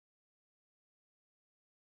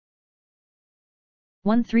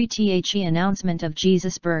13 The announcement of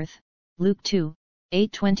Jesus' birth, Luke 2,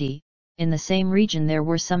 8:20. In the same region there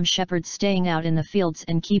were some shepherds staying out in the fields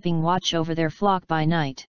and keeping watch over their flock by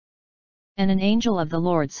night. And an angel of the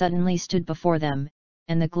Lord suddenly stood before them,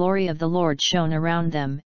 and the glory of the Lord shone around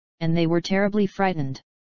them, and they were terribly frightened.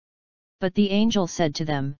 But the angel said to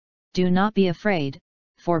them, "Do not be afraid,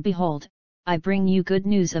 for behold, I bring you good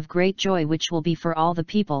news of great joy which will be for all the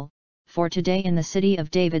people, for today in the city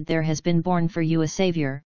of David there has been born for you a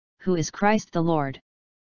Saviour, who is Christ the Lord.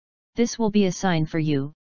 This will be a sign for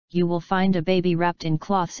you, you will find a baby wrapped in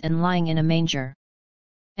cloths and lying in a manger."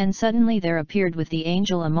 And suddenly there appeared with the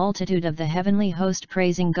angel a multitude of the heavenly host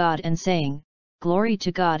praising God and saying, "Glory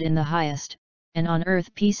to God in the highest, and on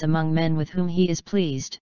earth peace among men with whom he is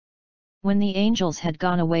pleased." When the angels had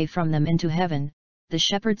gone away from them into heaven, the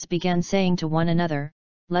shepherds began saying to one another,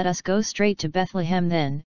 "Let us go straight to Bethlehem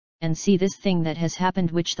then, and see this thing that has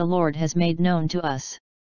happened which the Lord has made known to us."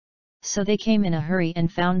 So they came in a hurry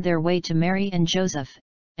and found their way to Mary and Joseph,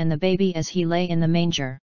 and the baby as he lay in the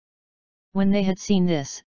manger. When they had seen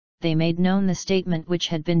this, they made known the statement which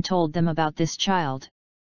had been told them about this child.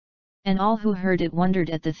 And all who heard it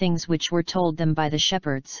wondered at the things which were told them by the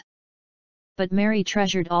shepherds. But Mary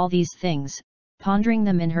treasured all these things, pondering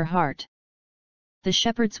them in her heart. The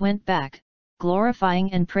shepherds went back,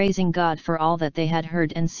 glorifying and praising God for all that they had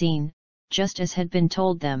heard and seen, just as had been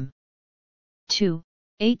told them. 2,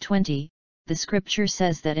 8:20, the scripture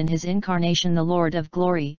says that in his incarnation the Lord of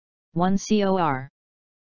glory, 1 Cor.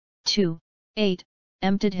 2, 8,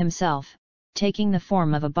 emptied himself, taking the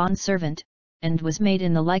form of a bondservant, and was made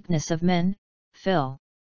in the likeness of men, Phil.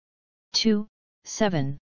 2,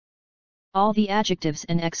 7. All the adjectives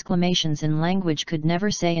and exclamations in language could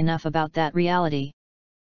never say enough about that reality.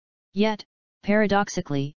 Yet,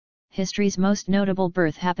 paradoxically, history's most notable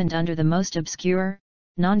birth happened under the most obscure,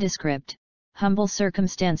 nondescript, humble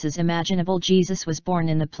circumstances imaginable. Jesus was born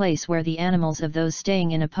in the place where the animals of those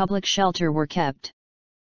staying in a public shelter were kept.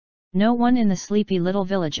 No one in the sleepy little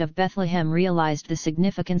village of Bethlehem realized the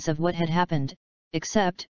significance of what had happened,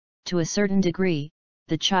 except, to a certain degree,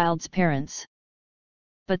 the child's parents.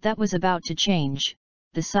 But that was about to change.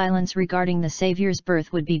 The silence regarding the Savior's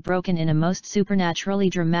birth would be broken in a most supernaturally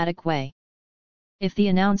dramatic way. If the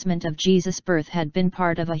announcement of Jesus' birth had been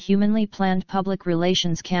part of a humanly planned public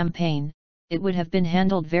relations campaign, it would have been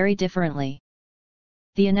handled very differently.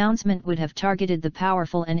 The announcement would have targeted the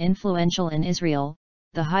powerful and influential in Israel,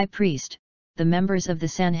 the high priest, the members of the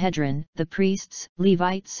Sanhedrin, the priests,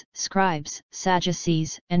 Levites, scribes,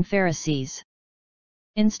 Sadducees, and Pharisees.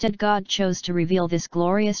 Instead, God chose to reveal this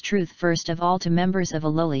glorious truth first of all to members of a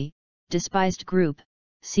lowly, despised group.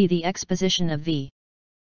 See the exposition of v.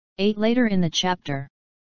 8 later in the chapter.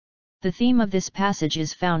 The theme of this passage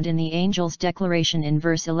is found in the angel's declaration in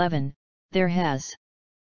verse 11, "There has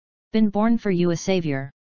been born for you a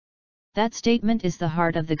Savior." That statement is the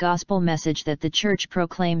heart of the gospel message that the Church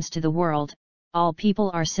proclaims to the world: all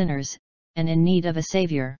people are sinners, and in need of a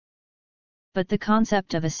Savior. But the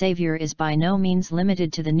concept of a Savior is by no means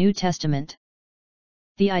limited to the New Testament.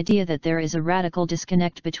 The idea that there is a radical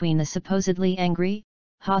disconnect between the supposedly angry,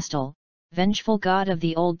 hostile, vengeful God of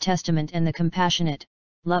the Old Testament and the compassionate,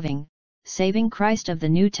 loving, saving Christ of the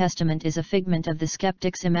New Testament is a figment of the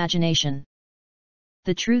skeptic's imagination.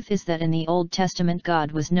 The truth is that in the Old Testament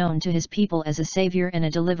God was known to his people as a Savior and a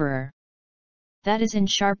deliverer. That is in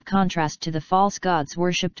sharp contrast to the false gods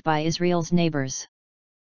worshipped by Israel's neighbors.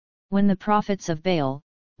 When the prophets of Baal,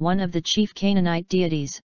 one of the chief Canaanite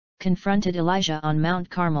deities, confronted Elijah on Mount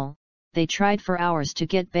Carmel, they tried for hours to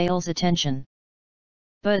get Baal's attention.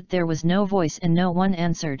 But there was no voice and no one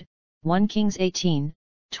answered, 1 Kings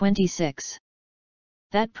 18:26.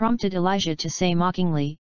 That prompted Elijah to say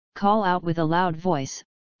mockingly, "Call out with a loud voice,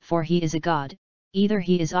 for he is a god, either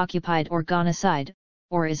he is occupied or gone aside,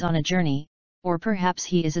 or is on a journey, or perhaps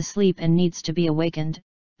he is asleep and needs to be awakened."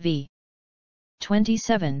 v.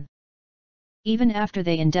 27. Even after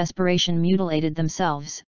they in desperation mutilated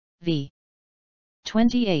themselves, v.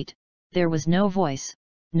 28, there was no voice,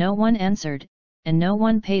 no one answered, and no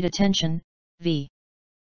one paid attention, v.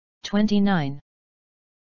 29.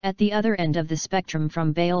 At the other end of the spectrum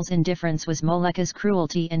from Baal's indifference was Molech's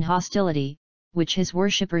cruelty and hostility, which his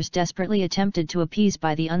worshippers desperately attempted to appease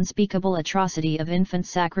by the unspeakable atrocity of infant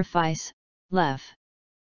sacrifice. Leph.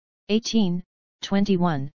 18,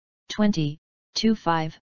 21, 20,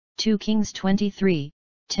 2-5, 2 Kings 23,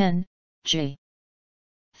 10, J.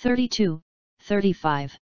 32,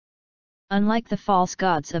 35. Unlike the false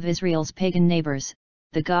gods of Israel's pagan neighbors,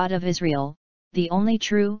 the God of Israel, the only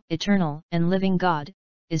true, eternal, and living God,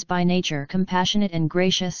 is by nature compassionate and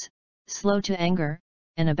gracious, slow to anger,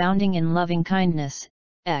 and abounding in loving kindness,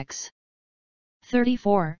 Ex.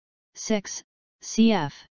 34, 6,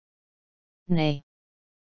 cf. Nay.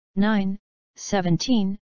 9,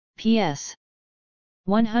 17, ps.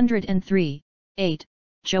 103, 8,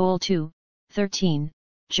 Joel 2, 13,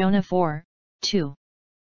 Jonah 4, 2.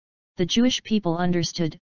 The Jewish people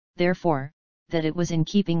understood, therefore, that it was in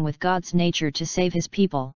keeping with God's nature to save his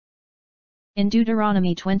people. In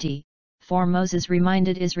Deuteronomy 20, 4 Moses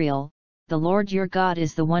reminded Israel, "The Lord your God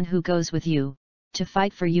is the one who goes with you, to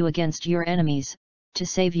fight for you against your enemies, to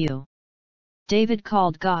save you." David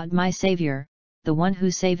called God my Savior, the one who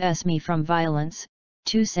saves me from violence,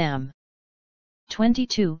 2 Sam.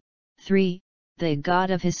 22, 3, the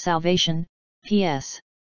God of his salvation, ps.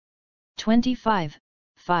 25,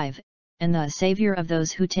 5, and the Savior of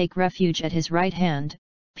those who take refuge at his right hand,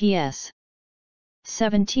 ps.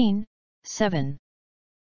 17, 7.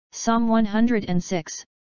 Psalm 106,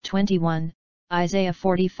 21, Isaiah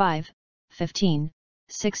 45, 15,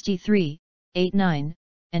 63, 8, 9,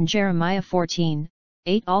 and Jeremiah 14,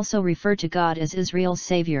 8 also refer to God as Israel's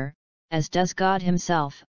Savior, as does God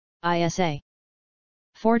himself, Isa.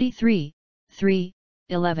 43, 3,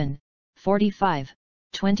 11, 45,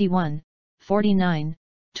 21, 49,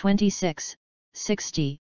 26,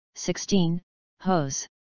 60, 16, Hos.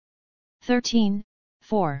 13,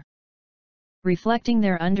 4. Reflecting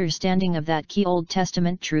their understanding of that key Old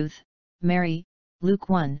Testament truth, Mary, Luke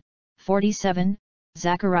 1, 47,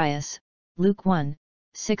 Zacharias, Luke 1,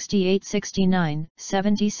 68, 69,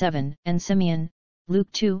 77, and Simeon,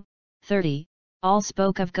 Luke 2, 30, all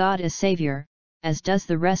spoke of God as Savior, as does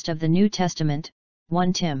the rest of the New Testament,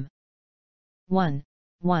 1 Tim. 1,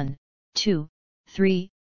 1, 2,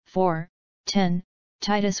 3, 4, 10,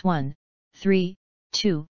 Titus 1, 3,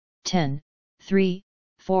 2, 10, 3,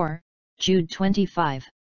 4, Jude 25.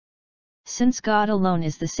 Since God alone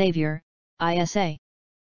is the Savior, Isa.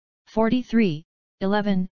 43,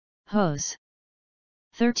 11, Hos.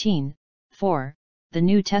 13, 4, the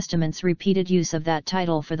New Testament's repeated use of that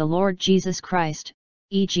title for the Lord Jesus Christ,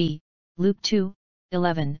 e.g., Luke 2,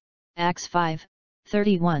 11, Acts 5,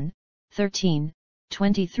 31, 13,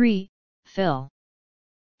 23, Phil.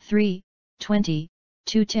 3, 20,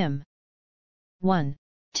 2 Tim. 1,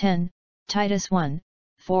 10, Titus 1,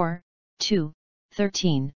 4, 2,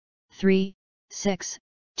 13, 3, 6,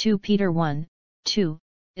 2 Peter 1, 2,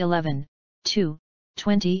 11, 2,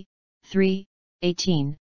 20, 3,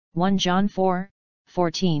 18, 1 John 4,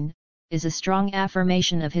 14, is a strong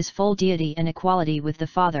affirmation of his full deity and equality with the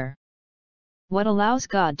Father. What allows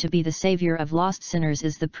God to be the Savior of lost sinners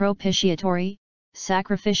is the propitiatory,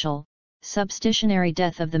 sacrificial, substitutionary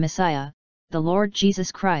death of the Messiah, the Lord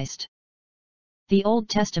Jesus Christ. The Old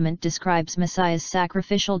Testament describes Messiah's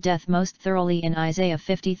sacrificial death most thoroughly in Isaiah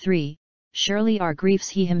 53, "Surely our griefs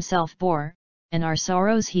he himself bore, and our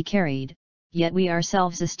sorrows he carried, yet we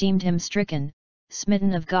ourselves esteemed him stricken,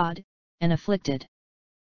 smitten of God, and afflicted.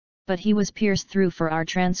 But he was pierced through for our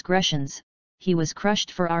transgressions, he was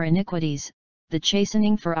crushed for our iniquities, the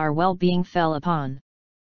chastening for our well-being fell upon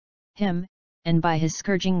him, and by his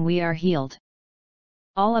scourging we are healed.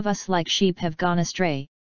 All of us like sheep have gone astray,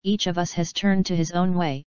 each of us has turned to his own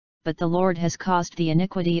way, but the Lord has caused the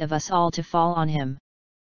iniquity of us all to fall on him."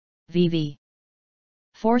 VV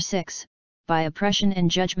 4:6, by oppression and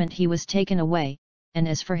judgment he was taken away, and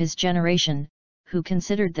as for his generation, who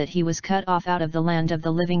considered that he was cut off out of the land of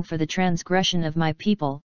the living for the transgression of my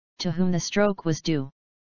people, to whom the stroke was due.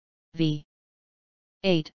 V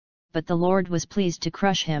 8, but the Lord was pleased to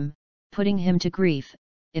crush him, putting him to grief.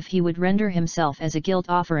 If he would render himself as a guilt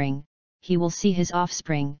offering, he will see his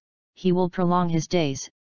offspring, he will prolong his days,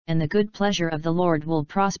 and the good pleasure of the Lord will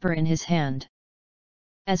prosper in his hand.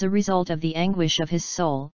 As a result of the anguish of his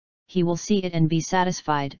soul, he will see it and be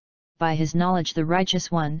satisfied. By his knowledge the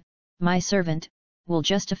righteous one, my servant, will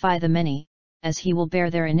justify the many, as he will bear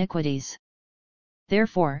their iniquities.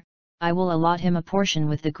 Therefore, I will allot him a portion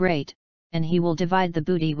with the great, and he will divide the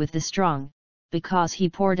booty with the strong, because he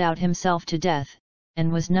poured out himself to death,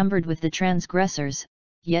 and was numbered with the transgressors,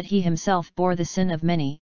 yet he himself bore the sin of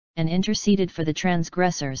many, and interceded for the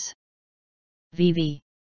transgressors. VV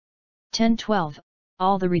 10:12,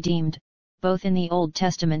 all the redeemed, both in the Old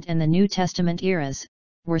Testament and the New Testament eras,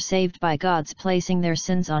 were saved by God's placing their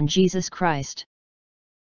sins on Jesus Christ.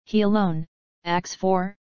 He alone, Acts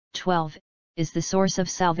 4:12, is the source of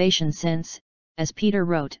salvation since, as Peter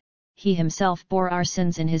wrote, he himself bore our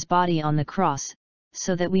sins in his body on the cross,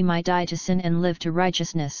 so that we might die to sin and live to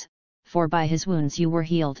righteousness, for by his wounds you were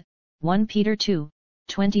healed. 1 Peter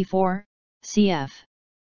 2:24, cf.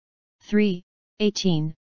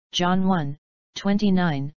 3:18, John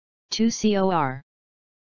 1:29, 2 cor.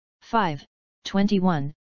 5.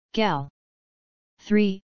 21, Gal.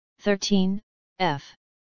 3, 13, f.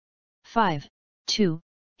 5, 2,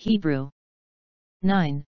 Hebrew.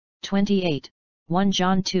 9, 28, 1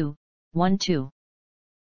 John 2, 1 2.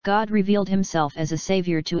 God revealed himself as a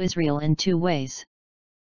savior to Israel in two ways.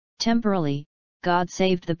 Temporally, God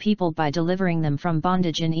saved the people by delivering them from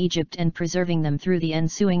bondage in Egypt and preserving them through the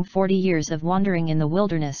ensuing 40 years of wandering in the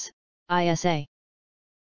wilderness, Isa.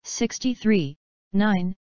 63,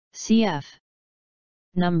 9, cf.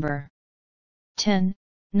 Number 10,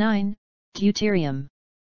 9, Deuterium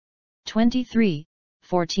 23,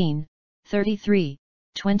 14, 33,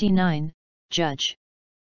 29, Judge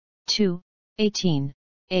 2, 18,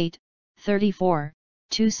 8, 34,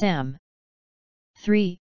 2 Sam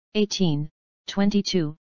 3, 18,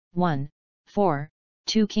 22, 1, 4,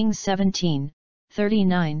 2 Kings 17,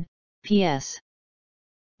 39, ps.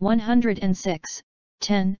 106,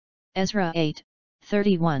 10, Ezra 8,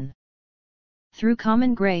 31. Through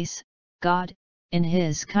common grace, God, in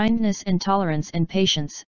His kindness and tolerance and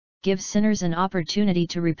patience, gives sinners an opportunity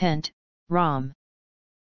to repent, Rom.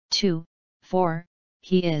 2, 4,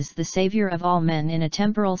 He is the Savior of all men in a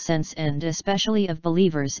temporal sense and especially of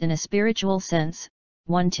believers in a spiritual sense,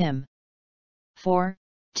 1 Tim. 4,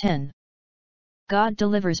 10. God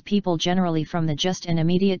delivers people generally from the just and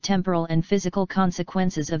immediate temporal and physical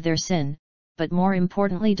consequences of their sin, but more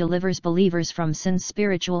importantly delivers believers from sin's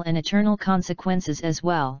spiritual and eternal consequences as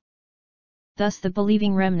well. Thus the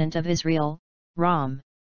believing remnant of Israel, Rom.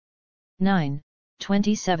 9,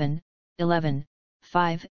 27, 11,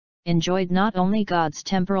 5, enjoyed not only God's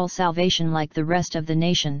temporal salvation like the rest of the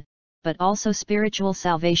nation, but also spiritual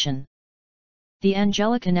salvation. The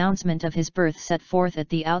angelic announcement of his birth set forth at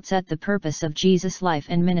the outset the purpose of Jesus' life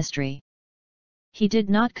and ministry. He did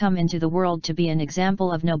not come into the world to be an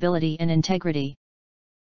example of nobility and integrity.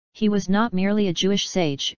 He was not merely a Jewish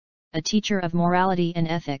sage, a teacher of morality and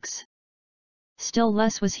ethics. Still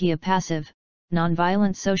less was he a passive,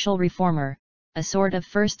 non-violent social reformer, a sort of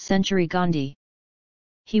first-century Gandhi.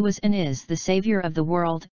 He was and is the Savior of the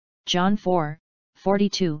world, John 4,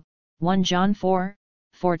 42, 1 John 4,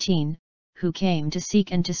 14, who came to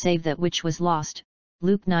seek and to save that which was lost,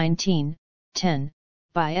 Luke 19, 10,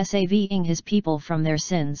 by saving his people from their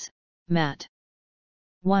sins, Matt.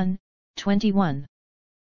 1, 21.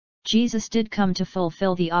 Jesus did come to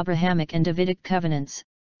fulfill the Abrahamic and Davidic covenants,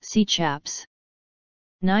 see chaps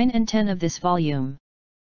 9 and 10 of this volume.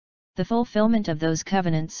 The fulfillment of those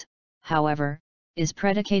covenants, however, is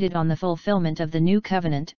predicated on the fulfillment of the new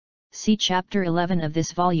covenant, see chapter 11 of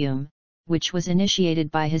this volume, which was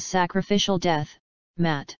initiated by his sacrificial death,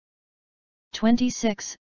 Matt.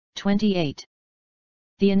 26, 28.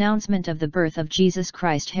 The announcement of the birth of Jesus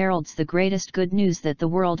Christ heralds the greatest good news that the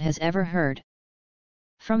world has ever heard.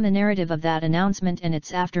 From the narrative of that announcement and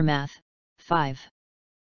its aftermath, 5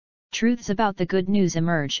 truths about the good news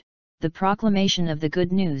emerge: the proclamation of the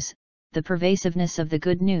good news, the pervasiveness of the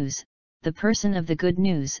good news, the person of the good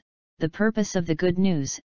news, the purpose of the good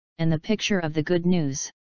news, and the picture of the good news.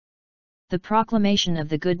 The proclamation of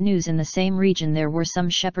the good news. In the same region there were some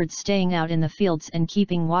shepherds staying out in the fields and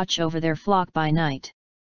keeping watch over their flock by night.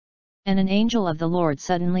 And an angel of the Lord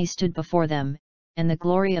suddenly stood before them, and the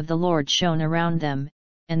glory of the Lord shone around them,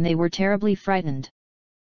 and they were terribly frightened.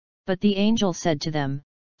 But the angel said to them,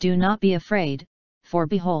 "Do not be afraid, for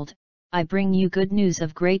behold, I bring you good news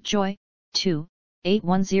of great joy." 2,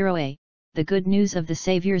 810a. The good news of the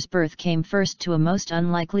Saviour's birth came first to a most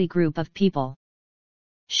unlikely group of people.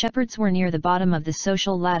 Shepherds were near the bottom of the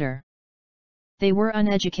social ladder. They were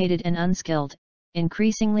uneducated and unskilled,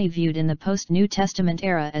 increasingly viewed in the post-New Testament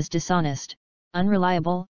era as dishonest,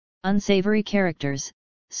 unreliable, unsavory characters,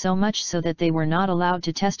 so much so that they were not allowed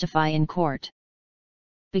to testify in court.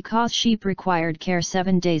 Because sheep required care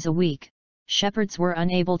 7 days a week, shepherds were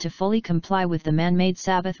unable to fully comply with the man-made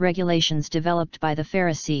Sabbath regulations developed by the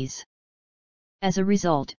Pharisees. As a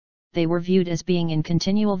result, they were viewed as being in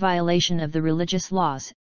continual violation of the religious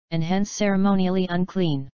laws, and hence ceremonially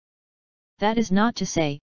unclean. That is not to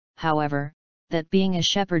say, however, that being a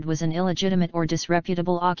shepherd was an illegitimate or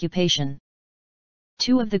disreputable occupation.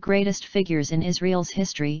 Two of the greatest figures in Israel's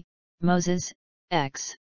history, Moses,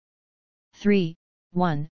 x. 3,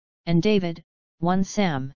 1, and David, 1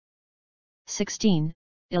 Sam. 16,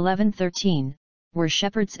 11-13, were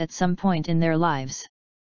shepherds at some point in their lives.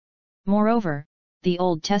 Moreover, the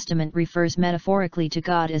Old Testament refers metaphorically to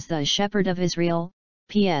God as the Shepherd of Israel,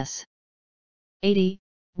 ps. 80,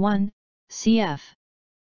 1, cf.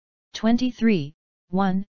 23,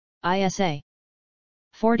 1, Isa.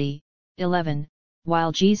 40, 11,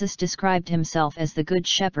 while Jesus described himself as the Good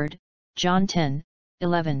Shepherd, John 10,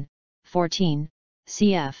 11, 14,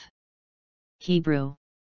 cf. Hebrew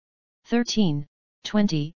 13,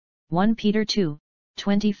 20, 1 Peter 2,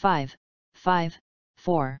 25, 5,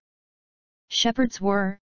 4. Shepherds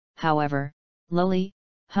were, however, lowly,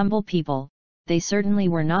 humble people. They certainly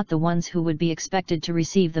were not the ones who would be expected to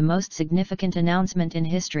receive the most significant announcement in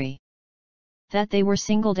history. That they were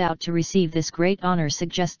singled out to receive this great honor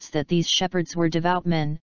suggests that these shepherds were devout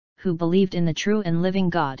men, who believed in the true and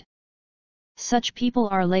living God. Such people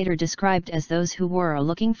are later described as those who were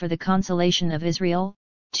looking for the consolation of Israel,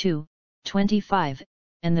 2, 25,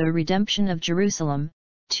 and the redemption of Jerusalem,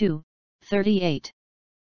 2, 38.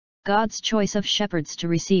 God's choice of shepherds to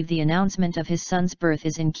receive the announcement of his Son's birth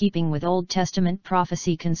is in keeping with Old Testament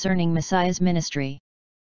prophecy concerning Messiah's ministry.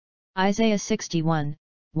 Isaiah 61,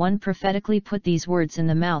 1 prophetically put these words in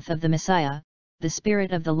the mouth of the Messiah, "The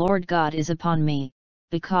Spirit of the Lord God is upon me,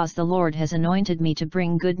 because the Lord has anointed me to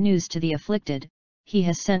bring good news to the afflicted, he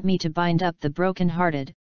has sent me to bind up the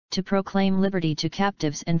broken-hearted, to proclaim liberty to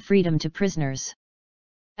captives and freedom to prisoners."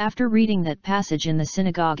 After reading that passage in the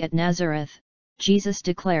synagogue at Nazareth, Jesus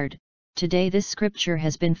declared, "Today this scripture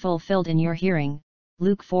has been fulfilled in your hearing."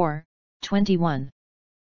 Luke 4, 21.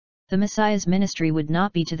 The Messiah's ministry would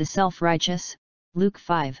not be to the self-righteous, Luke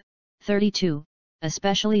 5, 32,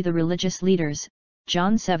 especially the religious leaders,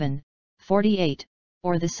 John 7, 48,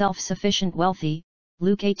 or the self-sufficient wealthy,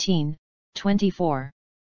 Luke 18, 24.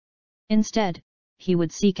 Instead, he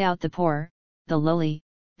would seek out the poor, the lowly,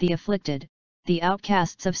 the afflicted, the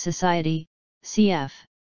outcasts of society, cf.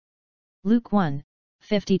 Luke 1,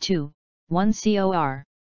 52, 1 Cor.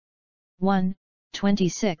 1,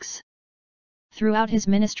 26. Throughout his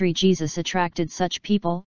ministry Jesus attracted such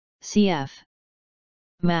people, cf.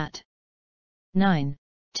 Matt 9,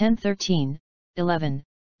 10, 13, 11,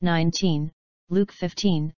 19, Luke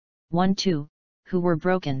 15, 1, 2, who were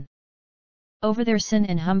broken over their sin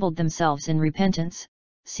and humbled themselves in repentance,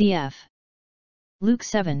 cf. Luke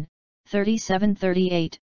 7, 37,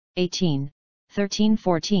 38, 18, 13,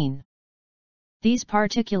 14. These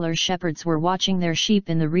particular shepherds were watching their sheep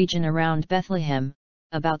in the region around Bethlehem,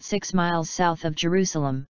 about 6 miles south of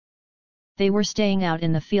Jerusalem. They were staying out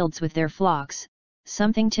in the fields with their flocks,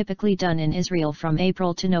 something typically done in Israel from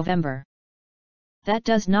April to November. That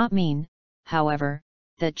does not mean, however,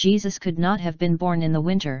 that Jesus could not have been born in the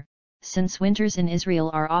winter, since winters in Israel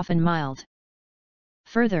are often mild.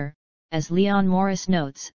 Further, as Leon Morris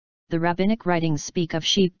notes, the rabbinic writings speak of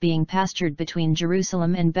sheep being pastured between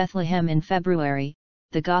Jerusalem and Bethlehem in February,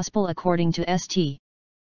 the Gospel according to St.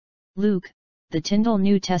 Luke, the Tyndale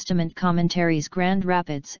New Testament Commentaries Grand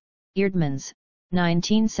Rapids, Eerdmans,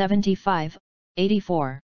 1975,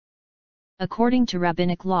 84. According to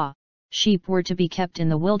rabbinic law, sheep were to be kept in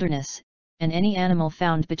the wilderness, and any animal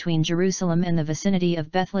found between Jerusalem and the vicinity of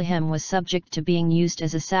Bethlehem was subject to being used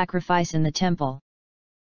as a sacrifice in the temple.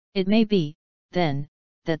 It may be, then,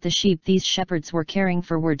 that the sheep these shepherds were caring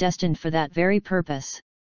for were destined for that very purpose.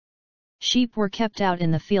 Sheep were kept out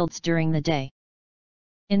in the fields during the day.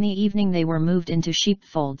 In the evening they were moved into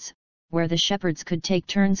sheepfolds, where the shepherds could take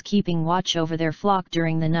turns keeping watch over their flock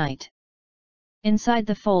during the night. Inside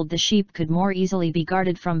the fold the sheep could more easily be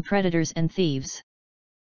guarded from predators and thieves.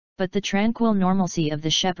 But the tranquil normalcy of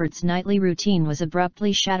the shepherd's nightly routine was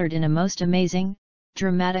abruptly shattered in a most amazing,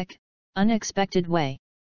 dramatic, unexpected way.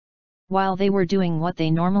 While they were doing what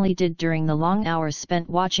they normally did during the long hours spent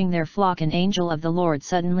watching their flock, an angel of the Lord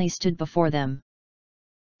suddenly stood before them.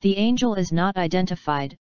 The angel is not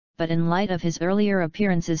identified, but in light of his earlier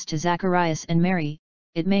appearances to Zacharias and Mary,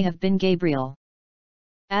 it may have been Gabriel.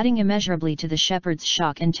 Adding immeasurably to the shepherds'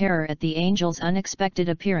 shock and terror at the angel's unexpected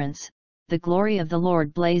appearance, the glory of the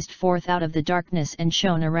Lord blazed forth out of the darkness and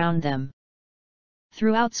shone around them.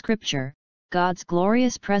 Throughout Scripture, God's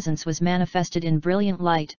glorious presence was manifested in brilliant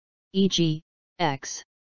light, e.g., Ex.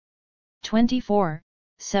 24,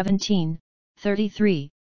 17, 33,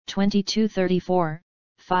 22, 34,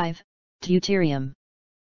 5, Deuterium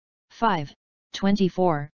 5,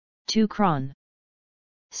 24, 2 Chron.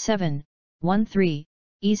 7, 1, 3,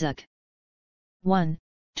 Ezek. 1,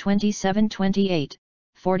 27, 28,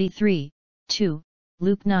 43, 2,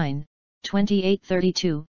 Luke 9, 28,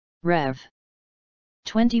 32, Rev.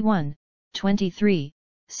 21, 23,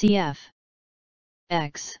 cf.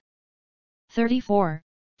 Ex. 34,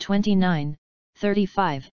 29,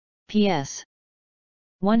 35, ps.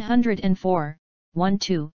 104, 1,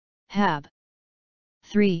 2, Hab.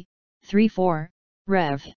 3, 3, 4,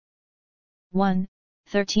 Rev. 1,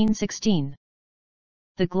 13, 16.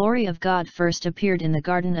 The glory of God first appeared in the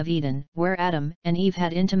Garden of Eden, where Adam and Eve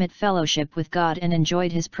had intimate fellowship with God and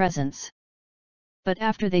enjoyed His presence. But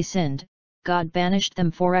after they sinned, God banished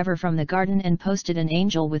them forever from the garden and posted an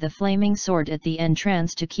angel with a flaming sword at the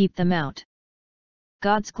entrance to keep them out.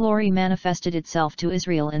 God's glory manifested itself to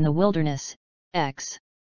Israel in the wilderness, Ex.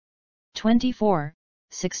 24,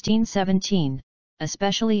 16-17,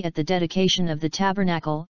 especially at the dedication of the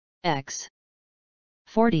tabernacle, Ex.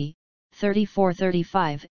 40,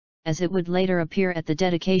 34-35, as it would later appear at the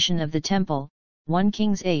dedication of the temple, 1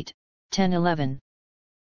 Kings 8, 10-11.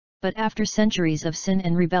 But after centuries of sin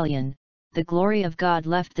and rebellion, the glory of God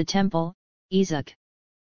left the temple, Ezek.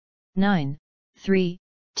 9, 3,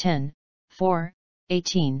 10, 4,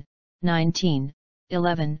 18, 19,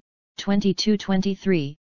 11,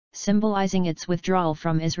 22-23, symbolizing its withdrawal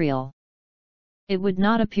from Israel. It would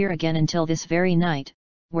not appear again until this very night,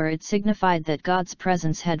 where it signified that God's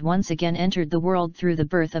presence had once again entered the world through the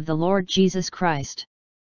birth of the Lord Jesus Christ.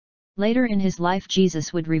 Later in his life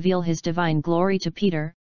Jesus would reveal his divine glory to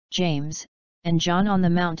Peter, James, and John on the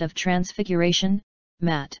Mount of Transfiguration,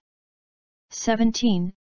 Matt.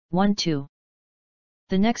 17, 1-2.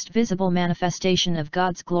 The next visible manifestation of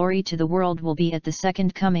God's glory to the world will be at the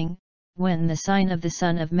second coming, when the sign of the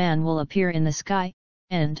Son of Man will appear in the sky,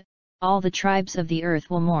 and all the tribes of the earth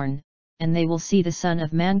will mourn, and they will see the Son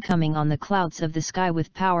of Man coming on the clouds of the sky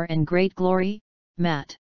with power and great glory,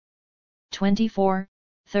 Matt. 24,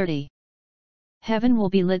 30. Heaven will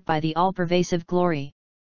be lit by the all-pervasive glory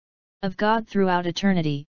of God throughout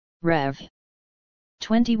eternity, Rev.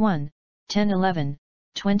 21, 10-11,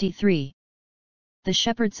 23. The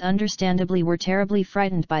shepherds understandably were terribly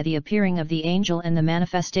frightened by the appearing of the angel and the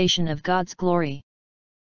manifestation of God's glory.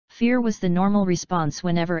 Fear was the normal response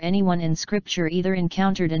whenever anyone in Scripture either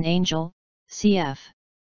encountered an angel, cf.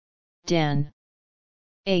 Dan.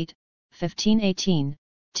 8, 15-18,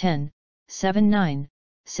 10, 7-9,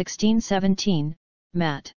 16-17,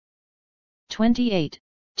 Matt. 28,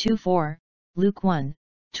 2-4, Luke 1,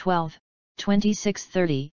 12,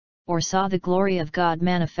 26-30, or saw the glory of God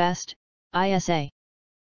manifest, Isa.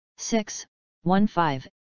 6, 1-5,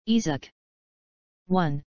 Ezek.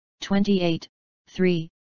 1, 28, 3,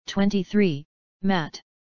 23, Matt.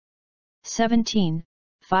 17,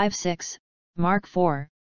 5-6, Mark 4,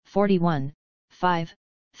 41, 5,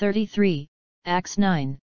 33, Acts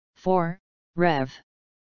 9, 4, Rev.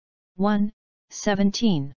 1,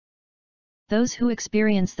 17. Those who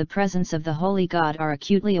experience the presence of the Holy God are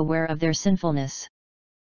acutely aware of their sinfulness.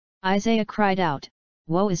 Isaiah cried out,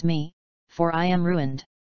 "Woe is me, for I am ruined.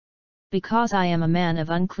 Because I am a man of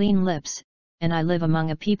unclean lips, and I live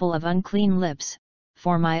among a people of unclean lips,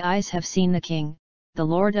 for my eyes have seen the King, the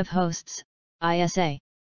Lord of hosts." Isa.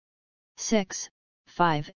 6,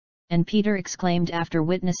 5, and Peter exclaimed after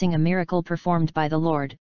witnessing a miracle performed by the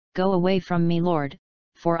Lord, "Go away from me, Lord,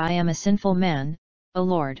 for I am a sinful man, O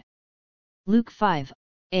Lord." Luke 5,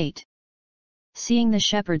 8. Seeing the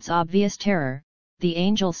shepherds' obvious terror, the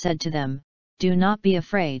angel said to them, "Do not be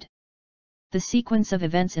afraid." The sequence of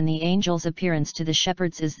events in the angel's appearance to the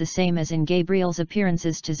shepherds is the same as in Gabriel's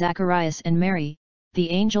appearances to Zacharias and Mary. The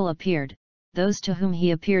angel appeared, those to whom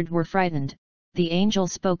he appeared were frightened, the angel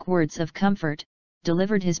spoke words of comfort,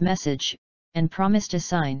 delivered his message, and promised a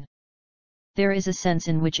sign. There is a sense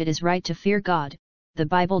in which it is right to fear God. The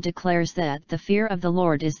Bible declares that the fear of the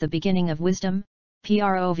Lord is the beginning of wisdom,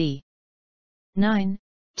 Prov. 9,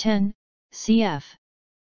 10, cf.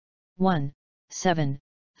 1, 7,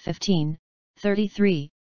 15, 33,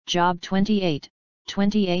 Job 28,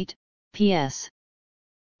 28, ps.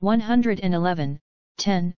 111,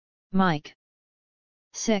 10, Mike.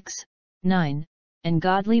 6, 9, and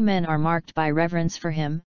godly men are marked by reverence for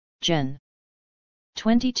him, Gen.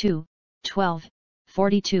 22, 12,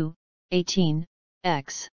 42, 18,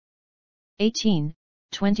 x. 18,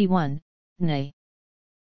 21, nay.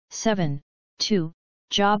 7, 2,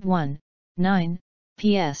 Job 1, 9,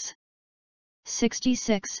 ps.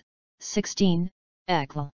 66, 16,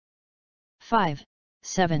 Ekl. 5,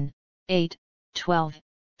 7, 8, 12,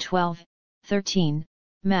 12, 13,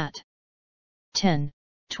 Matt. 10,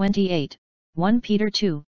 28, 1 Peter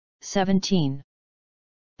 2, 17.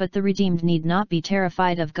 But the redeemed need not be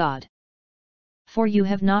terrified of God. For you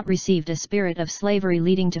have not received a spirit of slavery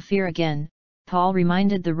leading to fear again, Paul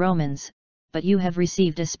reminded the Romans, but you have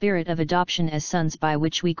received a spirit of adoption as sons by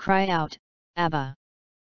which we cry out, Abba,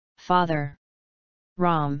 Father.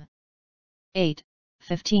 Rom. 8,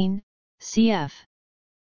 15, cf.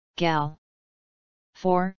 Gal.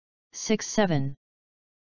 4, 6, 7.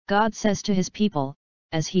 God says to his people,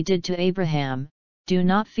 as he did to Abraham, "Do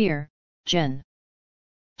not fear," Gen.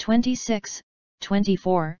 26,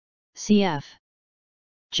 24, cf.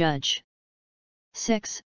 Judge.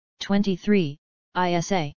 6, 23,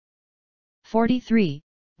 Isa. 43,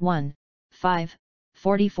 1, 5,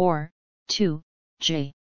 44, 2,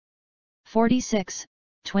 J. 46,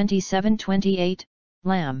 27-28,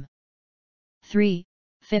 Lamb. 3,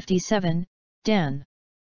 57, Dan.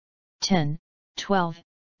 10, 12,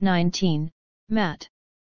 19, Matt.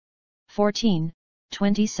 14,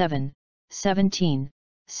 27, 17,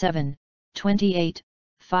 7, 28,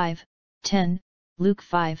 5, 10, Luke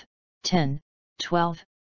 5, 10, 12,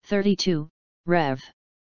 32, Rev.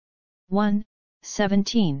 1,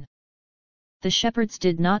 17. The shepherds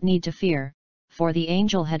did not need to fear, for the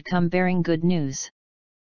angel had come bearing good news.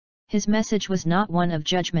 His message was not one of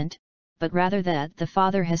judgment, but rather that the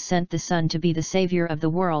Father has sent the Son to be the Savior of the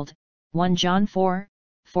world, 1 John 4,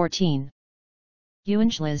 14.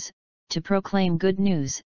 Evangelize, to proclaim good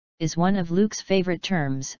news, is one of Luke's favorite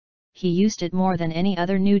terms. He used it more than any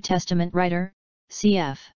other New Testament writer,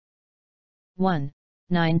 cf. 1,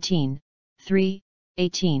 19, 3,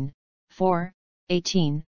 18, 4,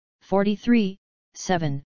 18, 43,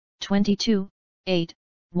 7, 22, 8,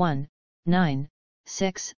 1, 9,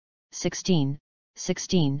 6, 16,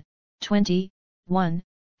 16, 20, 1,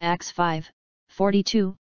 Acts 5,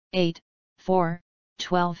 42, 8, 4,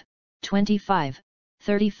 12, 25,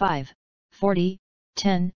 35, 40,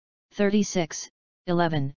 10, 36,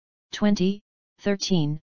 11, 20,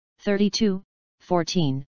 13, 32,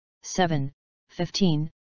 14, 7,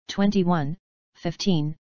 15, 21,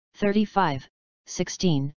 15, 35,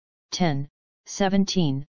 16, 10,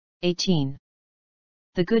 17, 18.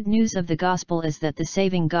 The good news of the gospel is that the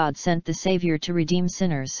saving God sent the Savior to redeem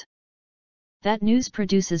sinners. That news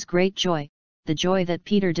produces great joy, the joy that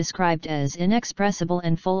Peter described as inexpressible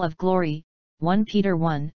and full of glory, 1 Peter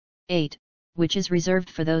 1, 8, which is reserved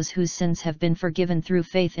for those whose sins have been forgiven through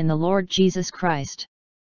faith in the Lord Jesus Christ.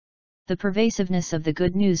 The pervasiveness of the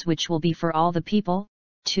good news which will be for all the people,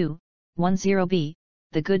 2, 10b,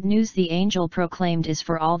 the good news the angel proclaimed is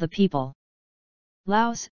for all the people.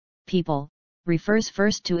 Laos, people, refers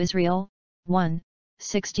first to Israel, 1,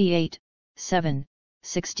 68, 7,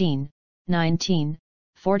 16, 19,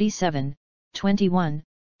 47, 21,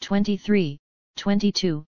 23,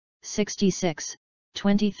 22, 66,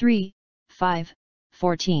 23, 5,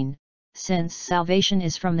 14, since salvation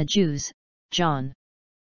is from the Jews, John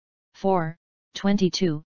 4,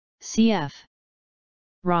 22, cf.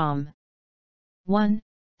 Rom 1,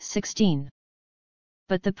 16.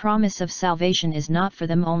 But the promise of salvation is not for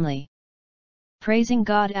them only. Praising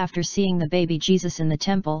God after seeing the baby Jesus in the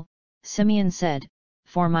temple, Simeon said,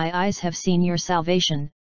 "For my eyes have seen your salvation,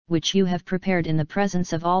 which you have prepared in the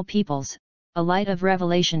presence of all peoples, a light of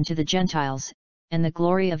revelation to the Gentiles, and the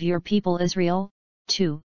glory of your people Israel."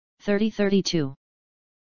 2, 30-32.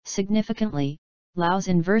 Significantly, Laos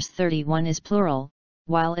in verse 31 is plural,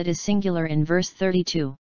 while it is singular in verse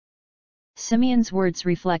 32. Simeon's words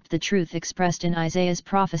reflect the truth expressed in Isaiah's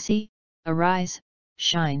prophecy, "Arise,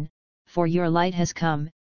 shine, for your light has come,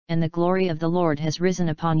 and the glory of the Lord has risen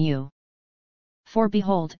upon you. For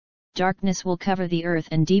behold, darkness will cover the earth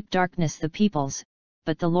and deep darkness the peoples,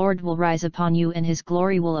 but the Lord will rise upon you and his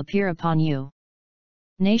glory will appear upon you.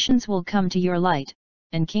 Nations will come to your light,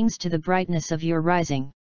 and kings to the brightness of your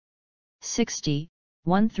rising." 60,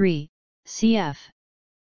 1-3, cf.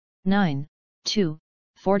 9, 2,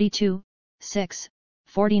 42, 6,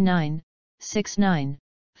 49, 6-9,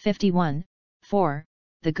 51, 4.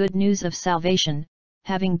 The good news of salvation,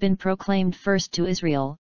 having been proclaimed first to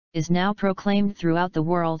Israel, is now proclaimed throughout the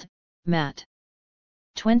world, Matt.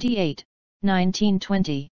 28,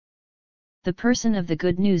 19-20. The person of the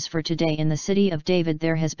good news for today: in the city of David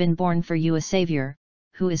there has been born for you a Savior,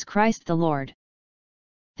 who is Christ the Lord.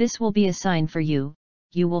 This will be a sign for you,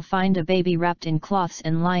 you will find a baby wrapped in cloths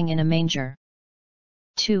and lying in a manger.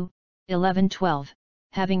 2, 11-12.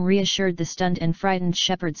 Having reassured the stunned and frightened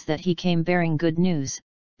shepherds that he came bearing good news,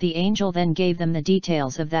 the angel then gave them the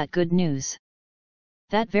details of that good news.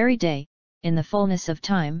 That very day, in the fullness of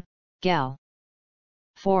time, Gal.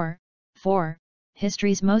 4, 4,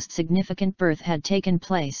 history's most significant birth had taken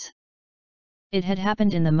place. It had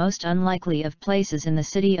happened in the most unlikely of places, in the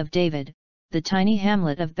city of David, the tiny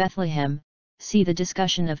hamlet of Bethlehem. See the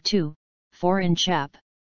discussion of 2, 4 in chap.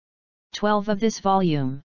 12 of this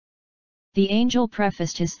volume. The angel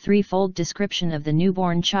prefaced his threefold description of the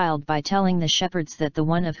newborn child by telling the shepherds that the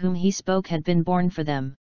one of whom he spoke had been born for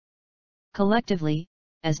them. Collectively,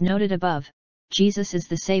 as noted above, Jesus is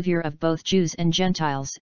the Savior of both Jews and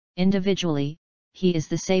Gentiles. Individually, he is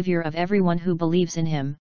the Savior of everyone who believes in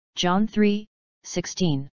him, John 3,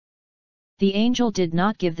 16. The angel did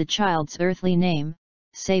not give the child's earthly name.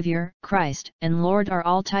 Savior, Christ, and Lord are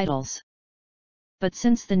all titles. But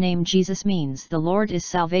since the name Jesus means the Lord is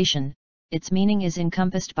salvation, its meaning is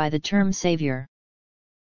encompassed by the term Savior.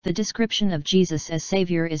 The description of Jesus as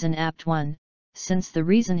Savior is an apt one, since the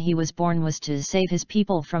reason he was born was to save his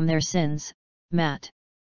people from their sins, Matt.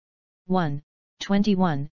 1,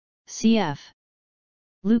 21, cf.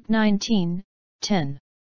 Luke 19:10.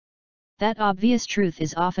 That obvious truth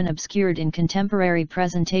is often obscured in contemporary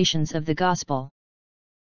presentations of the Gospel.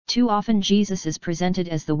 Too often Jesus is presented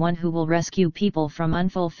as the one who will rescue people from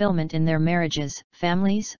unfulfillment in their marriages,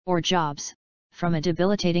 families, or jobs, from a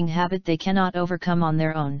debilitating habit they cannot overcome on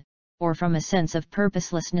their own, or from a sense of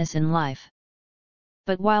purposelessness in life.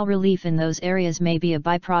 But while relief in those areas may be a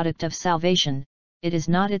byproduct of salvation, it is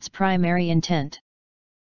not its primary intent.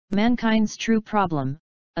 Mankind's true problem,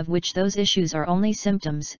 of which those issues are only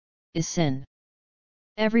symptoms, is sin.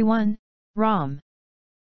 Everyone, Rom.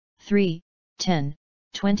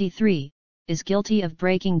 3:10-23, is guilty of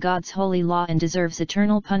breaking God's holy law and deserves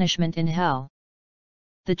eternal punishment in hell.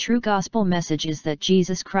 The true gospel message is that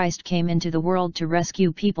Jesus Christ came into the world to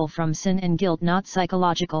rescue people from sin and guilt, not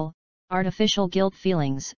psychological, artificial guilt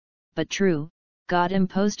feelings, but true,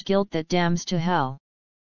 God-imposed guilt that damns to hell.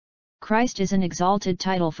 Christ is an exalted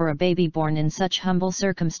title for a baby born in such humble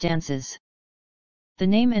circumstances. The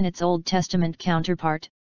name and its Old Testament counterpart,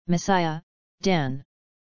 Messiah, Dan.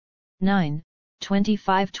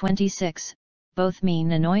 9:25-26, both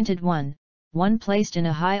mean anointed one placed in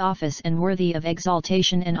a high office and worthy of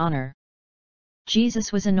exaltation and honor.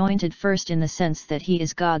 Jesus was anointed first in the sense that he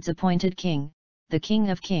is God's appointed king, the King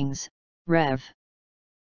of Kings, Rev.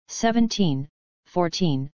 17,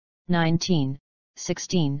 14, 19,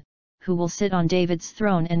 16, who will sit on David's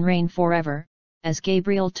throne and reign forever, as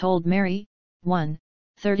Gabriel told Mary,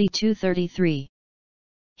 1:32-33.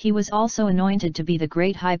 He was also anointed to be the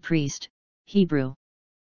great high priest, Hebrew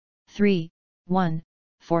 3:1,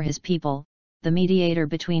 for his people, the mediator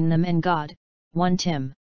between them and God, 1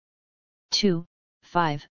 Tim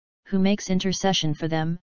 2:5, who makes intercession for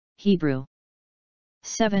them, Hebrew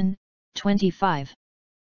 7:25.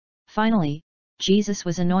 Finally, Jesus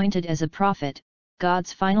was anointed as a prophet,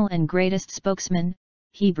 God's final and greatest spokesman,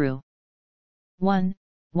 Hebrew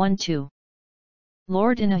 1:1-2.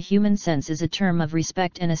 Lord in a human sense is a term of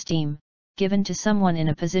respect and esteem, given to someone in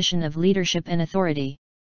a position of leadership and authority.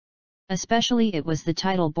 Especially it was the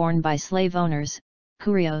title borne by slave owners,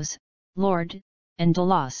 kurios, lord, and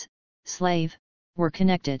doulos, slave, were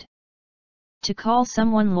connected. To call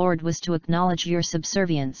someone Lord was to acknowledge your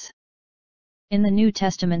subservience. In the New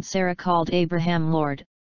Testament Sarah called Abraham Lord,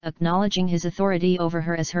 acknowledging his authority over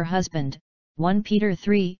her as her husband, 1 Peter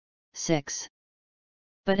 3:6.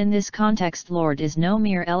 But in this context Lord is no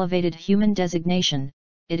mere elevated human designation,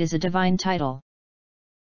 it is a divine title.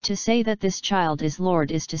 To say that this child is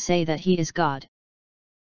Lord is to say that he is God.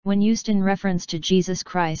 When used in reference to Jesus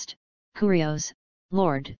Christ, kurios,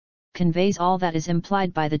 Lord, conveys all that is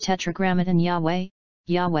implied by the Tetragrammaton Yahweh,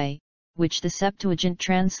 Yahweh, which the Septuagint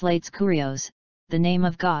translates kurios, the name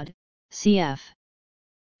of God, cf.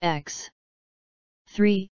 X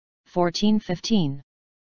 3:14-15.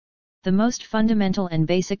 The most fundamental and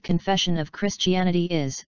basic confession of Christianity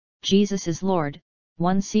is, Jesus is Lord,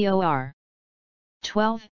 1 Cor.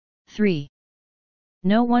 12:3.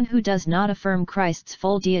 No one who does not affirm Christ's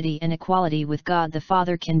full deity and equality with God the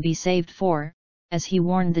Father can be saved, for, as he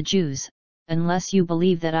warned the Jews, unless you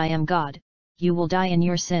believe that I am God, you will die in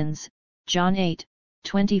your sins, John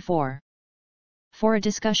 8:24. For a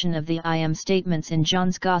discussion of the I am statements in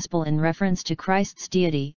John's Gospel in reference to Christ's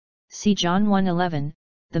deity, see John 1:11,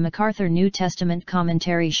 the MacArthur New Testament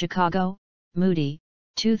Commentary, Chicago, Moody,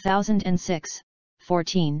 2006,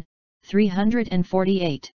 14,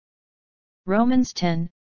 348. Romans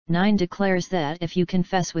 10:9 declares that if you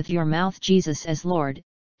confess with your mouth Jesus as Lord,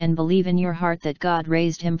 and believe in your heart that God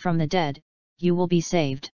raised him from the dead, you will be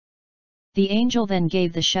saved. The angel then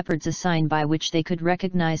gave the shepherds a sign by which they could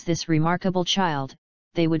recognize this remarkable child: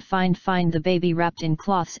 they would find the baby wrapped in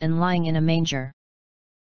cloths and lying in a manger.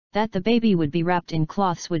 That the baby would be wrapped in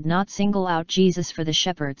cloths would not single out Jesus for the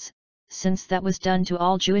shepherds, since that was done to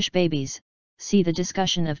all Jewish babies. See the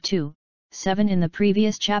discussion of 2:7 in the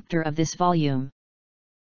previous chapter of this volume.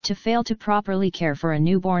 To fail to properly care for a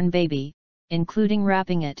newborn baby, including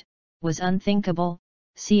wrapping it, was unthinkable,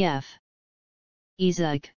 cf.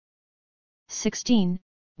 Ezek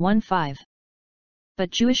 16:1-5.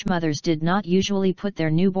 But Jewish mothers did not usually put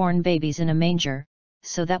their newborn babies in a manger,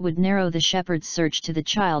 so that would narrow the shepherd's search to the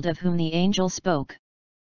child of whom the angel spoke.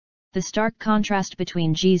 The stark contrast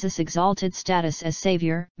between Jesus' exalted status as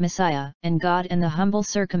Savior, Messiah, and God and the humble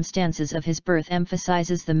circumstances of his birth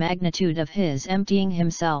emphasizes the magnitude of his emptying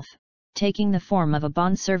himself, taking the form of a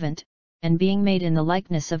bondservant, and being made in the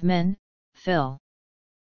likeness of men, Phil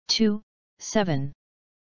 2:7.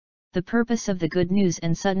 The purpose of the good news.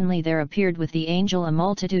 And suddenly there appeared with the angel a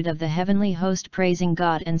multitude of the heavenly host praising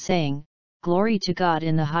God and saying, Glory to God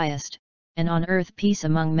in the highest, and on earth peace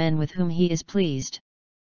among men with whom he is pleased.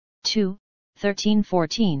 2,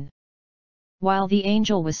 13-14. While the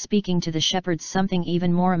angel was speaking to the shepherds, something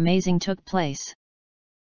even more amazing took place.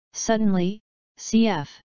 Suddenly, cf.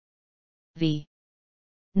 v.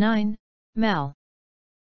 9, Mal.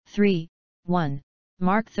 3, 1,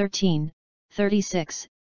 Mark 13, 36,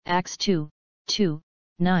 Acts 2, 2,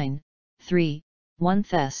 9, 3, 1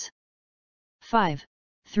 Thess. 5,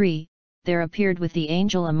 3, there appeared with the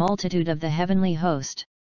angel a multitude of the heavenly host.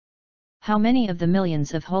 How many of the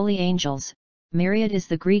millions of holy angels? Myriad is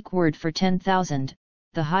the Greek word for 10,000,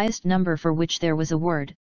 the highest number for which there was a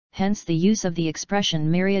word, hence the use of the expression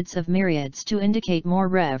myriads of myriads to indicate more.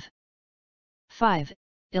 Rev. 5,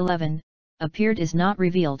 11, appeared is not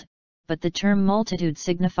revealed, but the term multitude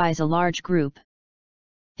signifies a large group.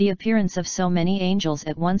 The appearance of so many angels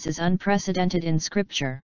at once is unprecedented in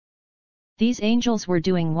Scripture. These angels were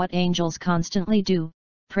doing what angels constantly do,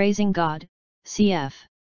 praising God, cf.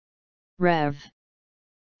 Rev.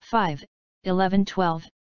 5, 11-12,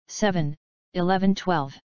 7,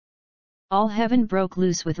 11-12. All heaven broke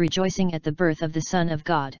loose with rejoicing at the birth of the Son of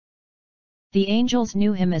God. The angels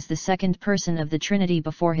knew him as the second person of the Trinity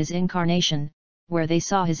before his incarnation, where they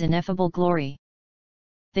saw his ineffable glory.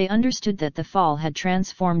 They understood that the fall had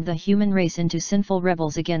transformed the human race into sinful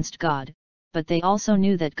rebels against God, but they also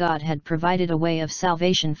knew that God had provided a way of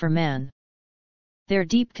salvation for man. Their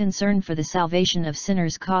deep concern for the salvation of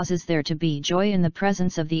sinners causes there to be joy in the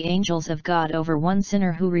presence of the angels of God over one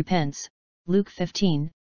sinner who repents. Luke 15,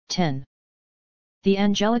 10. The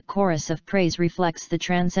angelic chorus of praise reflects the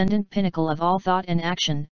transcendent pinnacle of all thought and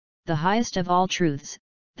action, the highest of all truths,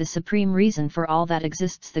 the supreme reason for all that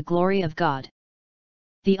exists, the glory of God.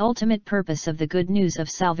 The ultimate purpose of the good news of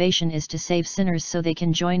salvation is to save sinners so they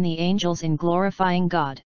can join the angels in glorifying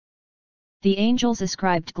God. The angels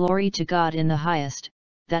ascribed glory to God in the highest,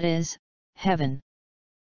 that is, heaven.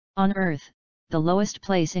 On earth, the lowest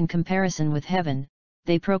place in comparison with heaven,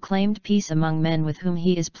 they proclaimed peace among men with whom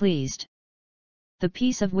he is pleased. The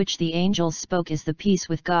peace of which the angels spoke is the peace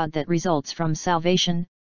with God that results from salvation.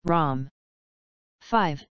 Rom.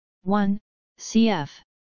 5, 1, cf.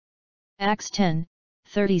 Acts 10,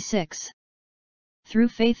 36. Through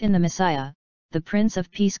faith in the Messiah, the Prince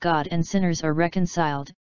of Peace, God and sinners are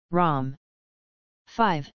reconciled. Rom.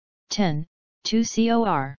 5, 10, 2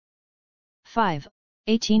 Cor. 5,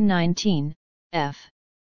 18-19, f.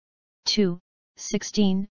 2,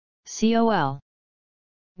 16, col.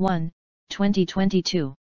 1,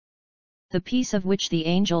 20-22. The peace of which the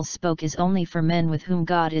angels spoke is only for men with whom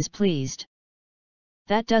God is pleased.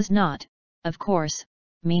 That does not, of course,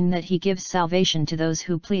 mean that he gives salvation to those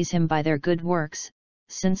who please him by their good works,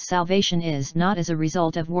 since salvation is not as a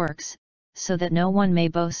result of works, so that no one may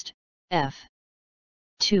boast. F.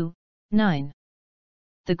 2, 9.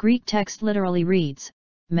 The Greek text literally reads,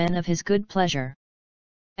 men of his good pleasure.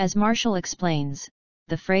 As Marshall explains,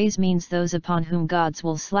 the phrase means those upon whom God's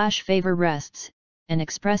will/favor rests, and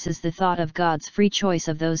expresses the thought of God's free choice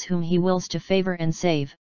of those whom he wills to favor and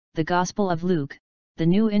save. The Gospel of Luke, the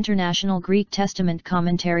New International Greek Testament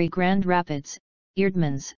Commentary, Grand Rapids,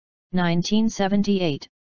 Eerdmans, 1978,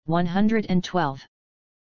 112.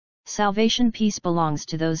 Salvation peace belongs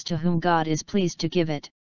to those to whom God is pleased to give it.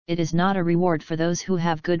 It is not a reward for those who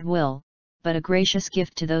have good will, but a gracious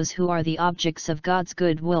gift to those who are the objects of God's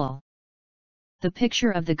good will. The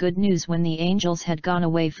picture of the good news: when the angels had gone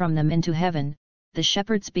away from them into heaven, the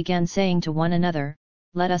shepherds began saying to one another,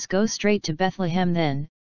 let us go straight to Bethlehem then,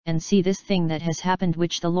 and see this thing that has happened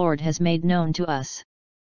which the Lord has made known to us.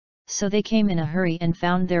 So they came in a hurry and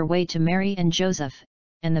found their way to Mary and Joseph,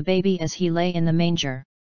 and the baby as he lay in the manger.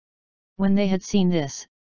 When they had seen this,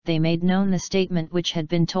 they made known the statement which had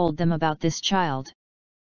been told them about this child.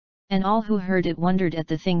 And all who heard it wondered at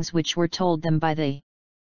the things which were told them by the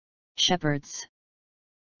shepherds.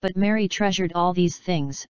 But Mary treasured all these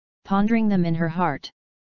things, pondering them in her heart.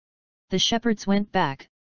 The shepherds went back,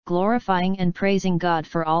 glorifying and praising God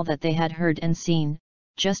for all that they had heard and seen,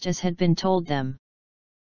 just as had been told them.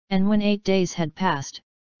 And when 8 days had passed,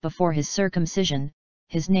 before his circumcision,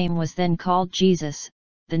 his name was then called Jesus,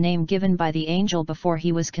 the name given by the angel before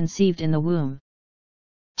he was conceived in the womb.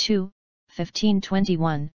 2,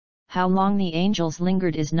 15-21. How long the angels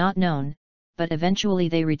lingered is not known, but eventually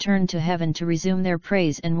they returned to heaven to resume their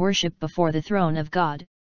praise and worship before the throne of God.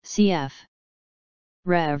 Cf.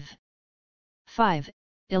 Rev. 5,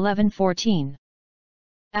 11-14.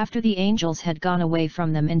 After the angels had gone away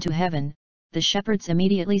from them into heaven, the shepherds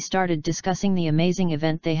immediately started discussing the amazing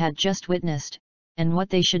event they had just witnessed, and what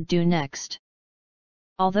they should do next.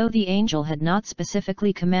 Although the angel had not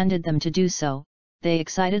specifically commanded them to do so, they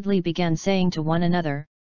excitedly began saying to one another,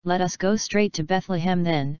 "Let us go straight to Bethlehem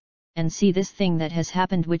then, and see this thing that has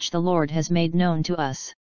happened which the Lord has made known to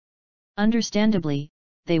us." Understandably,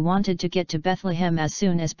 they wanted to get to Bethlehem as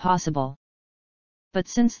soon as possible. But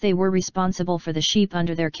since they were responsible for the sheep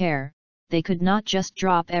under their care, they could not just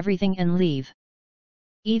drop everything and leave.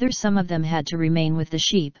 Either some of them had to remain with the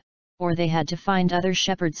sheep, or they had to find other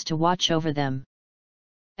shepherds to watch over them.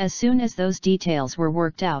 As soon as those details were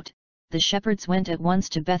worked out, the shepherds went at once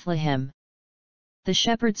to Bethlehem. The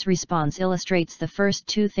shepherd's response illustrates the first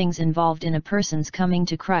two things involved in a person's coming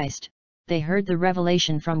to Christ. They heard the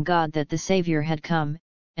revelation from God that the Savior had come,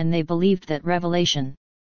 and they believed that revelation.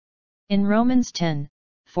 In Romans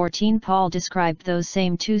 10:14 Paul described those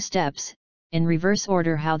same two steps, in reverse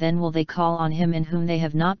order. How then will they call on him in whom they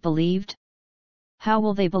have not believed? How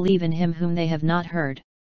will they believe in him whom they have not heard?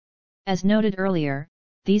 As noted earlier,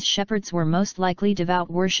 these shepherds were most likely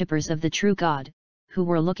devout worshippers of the true God, who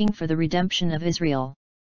were looking for the redemption of Israel.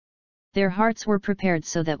 Their hearts were prepared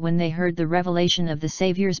so that when they heard the revelation of the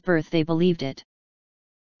Savior's birth they believed it.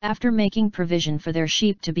 After making provision for their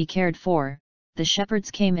sheep to be cared for, the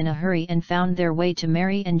shepherds came in a hurry and found their way to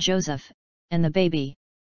Mary and Joseph, and the baby.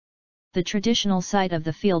 The traditional site of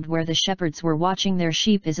the field where the shepherds were watching their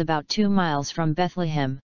sheep is about 2 miles from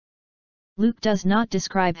Bethlehem. Luke does not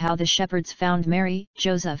describe how the shepherds found Mary,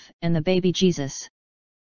 Joseph, and the baby Jesus.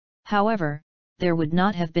 However, there would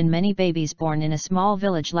not have been many babies born in a small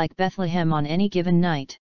village like Bethlehem on any given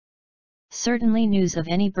night. Certainly news of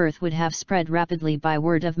any birth would have spread rapidly by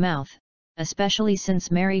word of mouth, especially since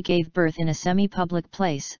Mary gave birth in a semi-public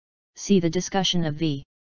place. See the discussion of v.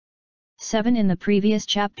 7 in the previous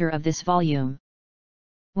chapter of this volume.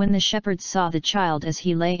 When the shepherds saw the child as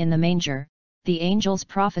he lay in the manger, the angel's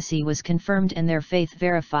prophecy was confirmed and their faith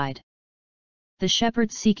verified. The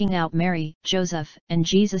shepherds seeking out Mary, Joseph, and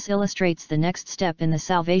Jesus illustrates the next step in the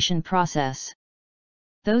salvation process.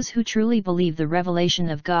 Those who truly believe the revelation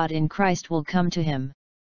of God in Christ will come to him.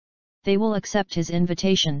 They will accept his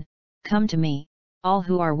invitation, "Come to me, all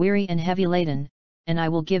who are weary and heavy laden, and I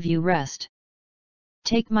will give you rest.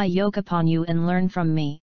 Take my yoke upon you and learn from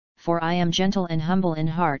me, for I am gentle and humble in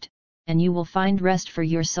heart, and you will find rest for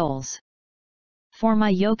your souls. For my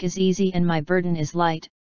yoke is easy and my burden is light."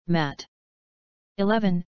 Matt.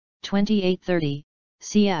 11:28-30,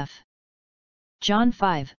 cf. John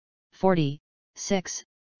 5:40, 6,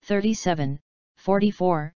 37,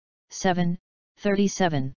 44, 7,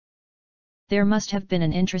 37. There must have been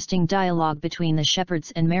an interesting dialogue between the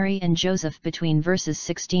shepherds and Mary and Joseph between verses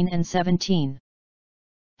 16 and 17.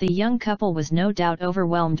 The young couple was no doubt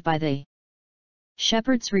overwhelmed by the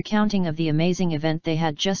shepherds' recounting of the amazing event they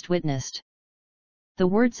had just witnessed. The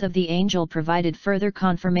words of the angel provided further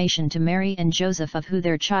confirmation to Mary and Joseph of who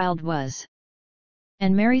their child was.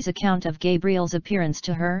 And Mary's account of Gabriel's appearance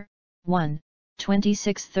to her,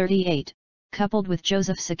 1:26-38, coupled with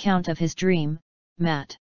Joseph's account of his dream,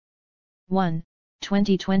 Matt.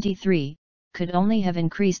 1:20-23, could only have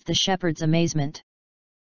increased the shepherds' amazement.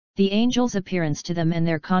 The angel's appearance to them and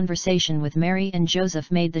their conversation with Mary and Joseph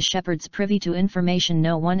made the shepherds privy to information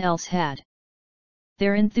no one else had.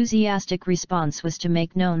 Their enthusiastic response was to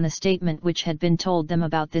make known the statement which had been told them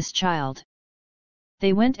about this child.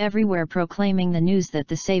 They went everywhere proclaiming the news that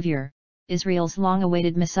the Savior, Israel's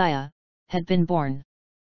long-awaited Messiah, had been born.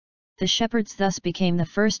 The shepherds thus became the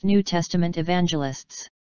first New Testament evangelists.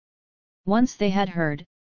 Once they had heard,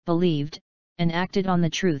 believed, and acted on the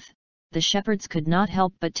truth, the shepherds could not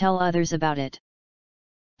help but tell others about it.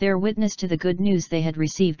 Their witness to the good news they had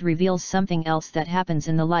received reveals something else that happens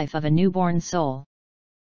in the life of a newborn soul.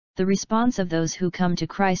 The response of those who come to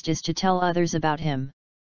Christ is to tell others about him.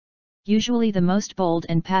 Usually the most bold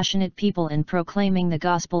and passionate people in proclaiming the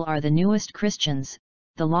gospel are the newest Christians.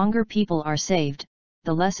 The longer people are saved,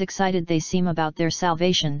 the less excited they seem about their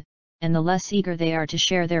salvation, and the less eager they are to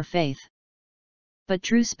share their faith. But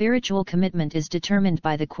true spiritual commitment is determined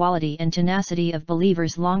by the quality and tenacity of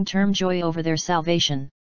believers' long-term joy over their salvation.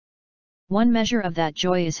 One measure of that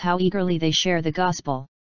joy is how eagerly they share the gospel.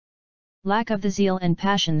 Lack of the zeal and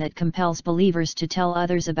passion that compels believers to tell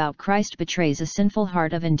others about Christ betrays a sinful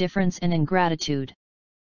heart of indifference and ingratitude.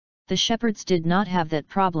 The shepherds did not have that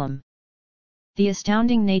problem. The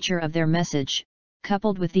astounding nature of their message,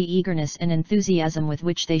 coupled with the eagerness and enthusiasm with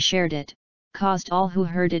which they shared it, caused all who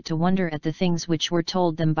heard it to wonder at the things which were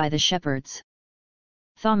told them by the shepherds.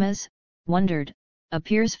 Thomas, wondered,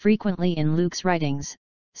 appears frequently in Luke's writings,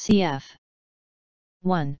 cf.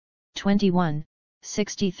 1:21,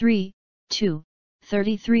 63, 2,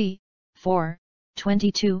 33, 4,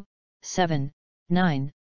 22, 7,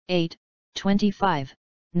 9, 8, 25,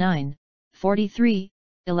 9, 43,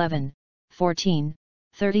 11, 14,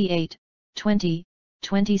 38, 20,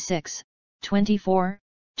 26, 24,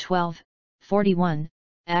 12, 41,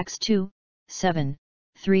 Acts 2, 7,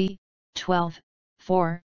 3, 12,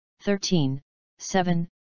 4, 13, 7,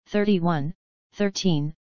 31,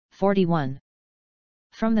 13, 41.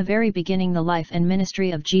 From the very beginning the life and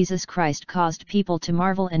ministry of Jesus Christ caused people to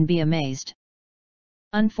marvel and be amazed.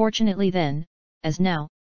 Unfortunately then, as now,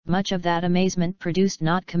 much of that amazement produced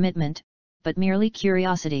not commitment, but merely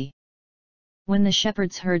curiosity. When the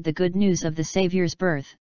shepherds heard the good news of the Saviour's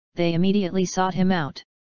birth, they immediately sought him out.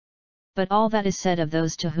 But all that is said of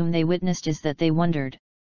those to whom they witnessed is that they wondered.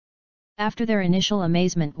 After their initial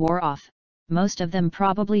amazement wore off, most of them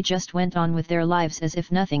probably just went on with their lives as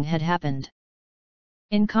if nothing had happened.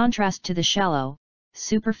 In contrast to the shallow,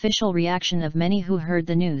 superficial reaction of many who heard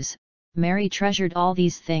the news, Mary treasured all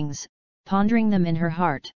these things, pondering them in her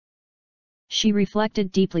heart. She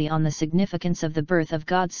reflected deeply on the significance of the birth of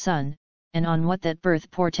God's Son, and on what that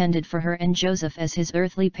birth portended for her and Joseph as his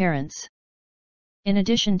earthly parents. In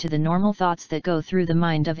addition to the normal thoughts that go through the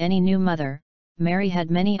mind of any new mother, Mary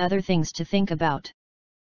had many other things to think about.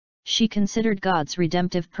 She considered God's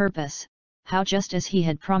redemptive purpose, how just as he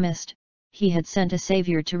had promised, he had sent a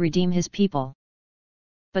Savior to redeem his people.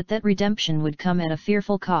 But that redemption would come at a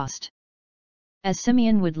fearful cost. As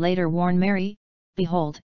Simeon would later warn Mary,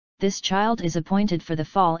 "Behold, this child is appointed for the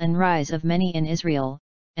fall and rise of many in Israel,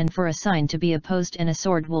 and for a sign to be opposed, and a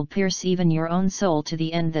sword will pierce even your own soul, to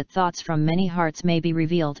the end that thoughts from many hearts may be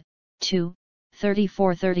revealed." 2,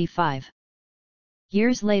 34-35.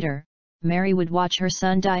 Years later, Mary would watch her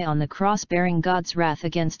son die on the cross bearing God's wrath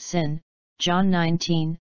against sin, John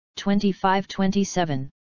 19, 25-27.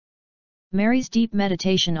 Mary's deep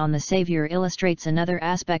meditation on the Savior illustrates another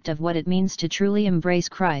aspect of what it means to truly embrace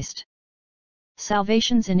Christ.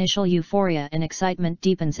 Salvation's initial euphoria and excitement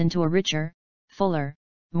deepens into a richer, fuller,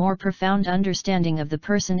 more profound understanding of the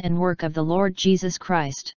person and work of the Lord Jesus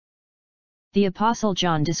Christ. The Apostle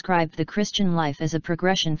John described the Christian life as a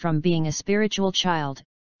progression from being a spiritual child,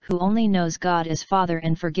 who only knows God as Father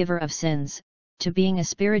and forgiver of sins, to being a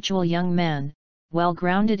spiritual young man, well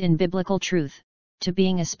grounded in biblical truth, to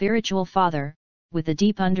being a spiritual father, with a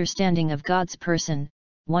deep understanding of God's person,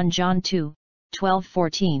 1 John 2,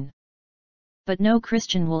 12-14. But no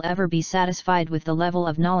Christian will ever be satisfied with the level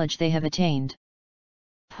of knowledge they have attained.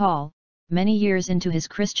 Paul, many years into his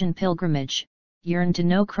Christian pilgrimage, yearned to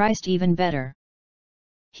know Christ even better.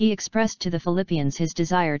 He expressed to the Philippians his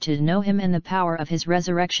desire to know him and the power of his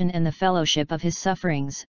resurrection and the fellowship of his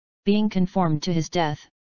sufferings, being conformed to his death.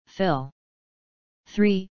 Phil.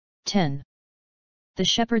 3:10. The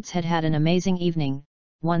shepherds had had an amazing evening,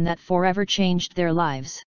 one that forever changed their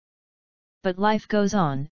lives. But life goes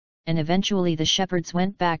on, and eventually the shepherds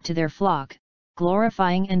went back to their flock,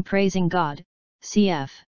 glorifying and praising God.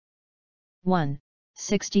 Cf. 1,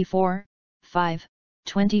 64, 5,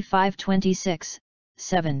 25-26,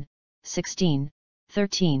 7, 16,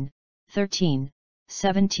 13, 13,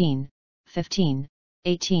 17, 15,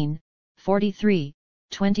 18, 43,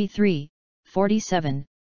 23, 47,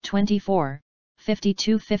 24,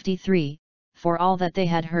 52-53, for all that they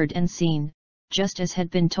had heard and seen, just as had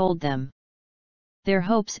been told them. Their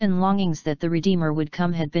hopes and longings that the Redeemer would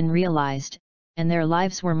come had been realized, and their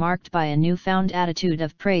lives were marked by a newfound attitude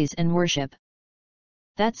of praise and worship.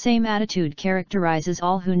 That same attitude characterizes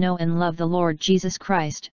all who know and love the Lord Jesus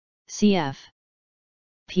Christ. Cf.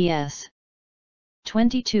 Ps.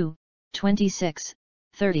 22, 26,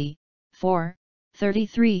 30, 4,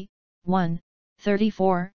 33, 1,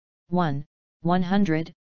 34, 1,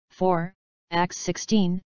 100, 4, Acts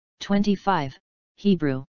 16, 25,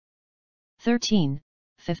 Hebrew 13,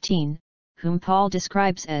 15, whom Paul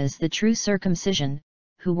describes as the true circumcision,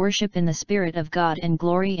 who worship in the Spirit of God and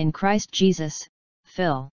glory in Christ Jesus.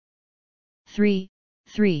 Phil. 3,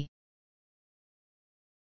 3.